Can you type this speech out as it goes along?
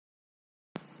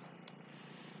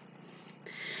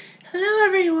Hello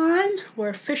everyone! We're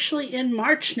officially in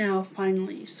March now,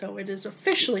 finally. So it is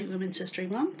officially Women's History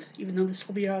Month, even though this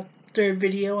will be our third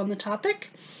video on the topic,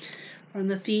 or on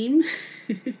the theme.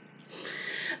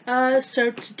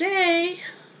 So today,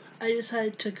 I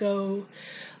decided to go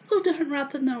a little different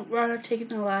route than the route I've taken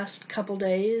the last couple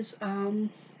days.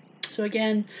 So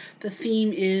again, the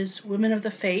theme is Women of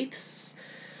the Faiths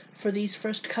for these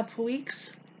first couple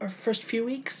weeks, or first few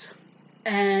weeks.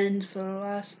 And for the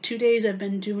last 2 days, I've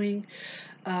been doing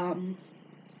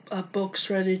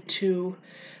books related to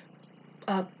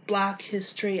Black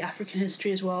history, African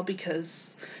history as well,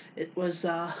 because it was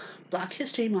Black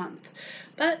History Month.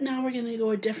 But now we're going to go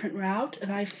a different route,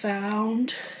 and I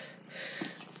found,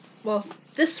 well,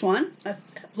 this one. I've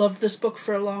loved this book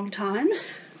for a long time.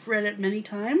 I've read it many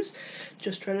times.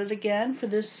 Just read it again for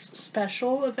this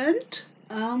special event.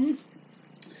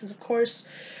 This is, of course,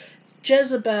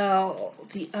 Jezebel,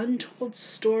 the Untold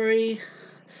Story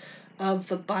of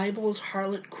the Bible's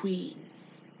Harlot Queen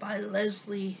by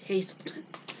Lesley Hazelton.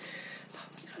 Oh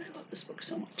my god, I love this book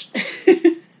so much.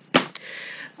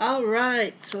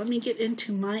 Alright, so let me get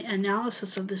into my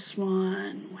analysis of this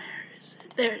one. Where is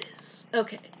it? There it is.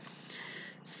 Okay.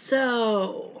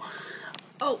 So,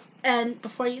 and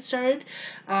before I get started,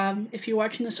 if you're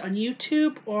watching this on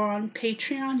YouTube or on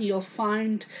Patreon, you'll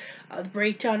find the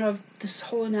breakdown of this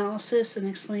whole analysis and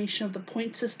explanation of the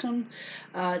point system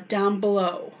down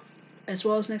below, as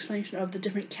well as an explanation of the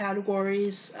different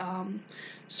categories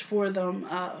for them: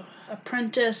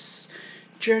 apprentice,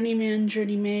 journeyman,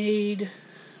 journeymaid,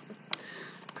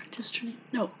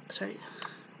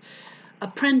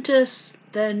 apprentice,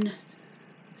 then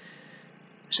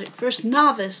first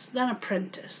novice, then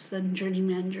apprentice, then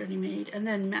journeyman, journeymaid, and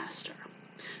then master.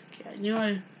 Okay,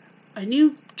 I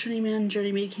knew journeyman,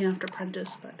 journeymaid came after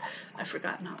apprentice, but I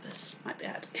forgot novice. My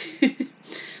bad.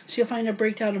 So you'll find a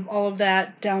breakdown of all of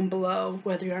that down below,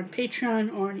 whether you're on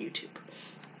Patreon or on YouTube.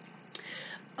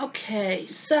 Okay,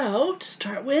 so to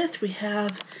start with, we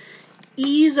have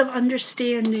ease of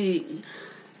understanding.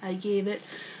 I gave it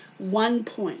 1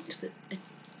 point.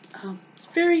 It's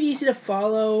very easy to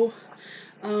follow.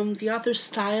 The author's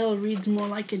style reads more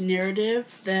like a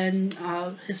narrative than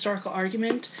historical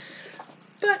argument.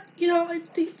 But, I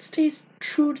think it stays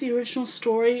true to the original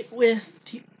story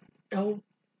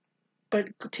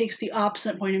but takes the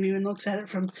opposite point of view and looks at it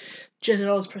from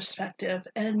Jezebel's perspective,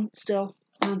 and still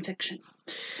nonfiction.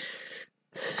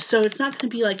 So it's not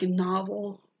going to be like a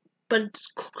novel, but it's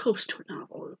close to a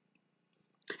novel.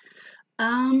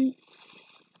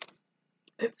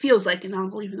 It feels like a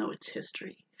novel, even though it's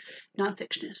history.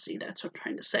 Nonfiction history, that's what I'm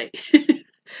trying to say.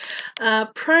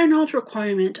 Prior knowledge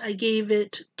requirement, I gave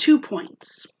it 2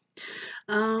 points.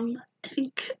 I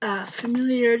think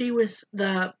familiarity with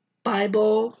the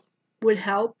Bible would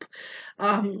help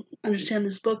understand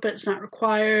this book, but it's not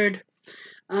required.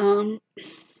 Some,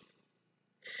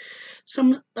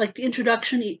 like the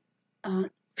introduction,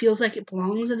 feels like it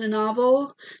belongs in a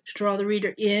novel to draw the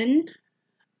reader in,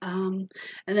 and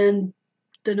then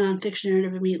the nonfiction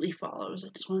narrative immediately follows. I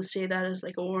just want to say that as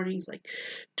like a warning. It's like,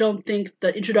 don't think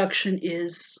the introduction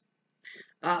is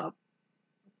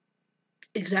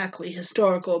exactly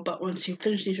historical, but once you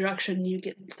finish the introduction, you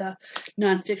get into the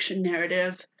nonfiction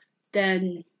narrative,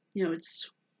 then, it's,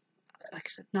 like I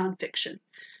said, nonfiction,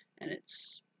 and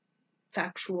it's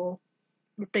factual,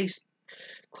 based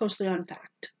closely on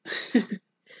fact.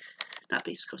 Not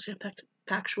based closely on fact,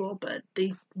 factual, but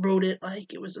they wrote it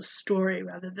like it was a story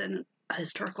rather than a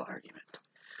historical argument.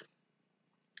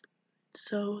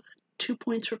 So 2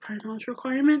 points for prior knowledge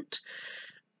requirement.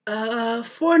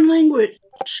 Foreign language.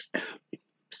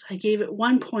 So I gave it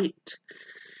 1 point.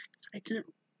 There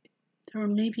were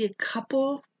maybe a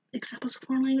couple examples of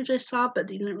foreign language I saw, but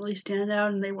they didn't really stand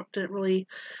out, and they didn't really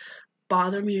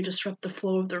bother me or disrupt the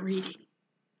flow of the reading.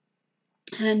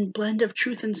 And blend of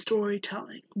truth and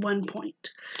storytelling, 1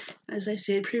 point. As I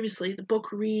stated previously, the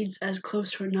book reads as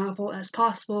close to a novel as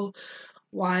possible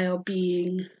while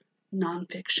being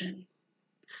nonfiction.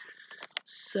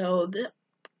 So that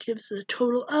gives a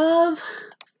total of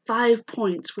 5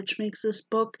 points, which makes this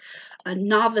book a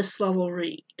novice level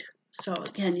read. So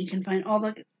again, you can find all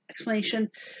the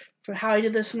explanation for how I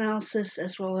did this analysis,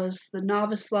 as well as the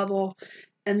novice level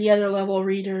and the other level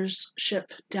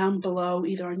readership down below,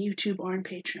 either on YouTube or on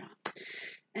Patreon.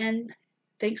 And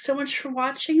thanks so much for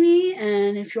watching me,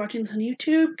 and if you're watching this on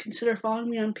YouTube, consider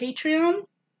following me on Patreon.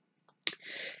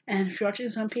 And if you're watching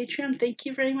this on Patreon, thank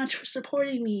you very much for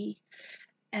supporting me.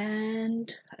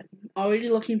 And I'm already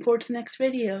looking forward to the next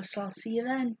video, so I'll see you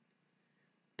then.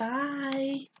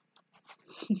 Bye!